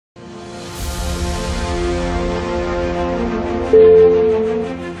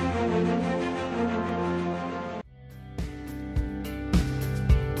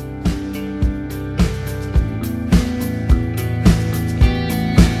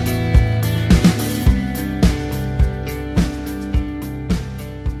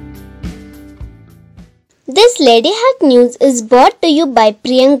This Lady Hack News is brought to you by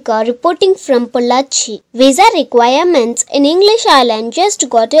Priyanka reporting from Pollachi. Visa requirements in English Island just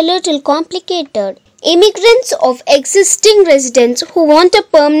got a little complicated. Immigrants of existing residents who want a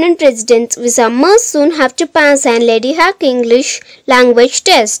permanent residence visa must soon have to pass an Lady Hack English language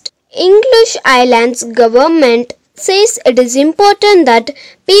test. English Island's government says it is important that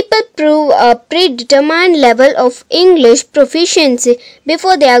people prove a predetermined level of English proficiency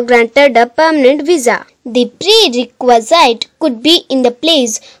before they are granted a permanent visa. The prerequisite could be in the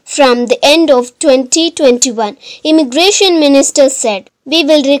place from the end of 2021, Immigration Minister said. We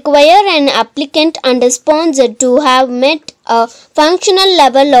will require an applicant and a sponsor to have met a functional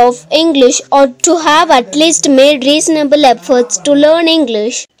level of English or to have at least made reasonable efforts to learn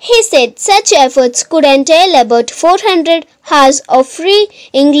English. He said such efforts could entail about 400 hours of free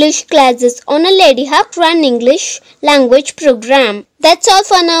English classes on a Lady Hack run English language program. That's all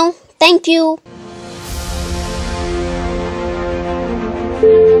for now. Thank you.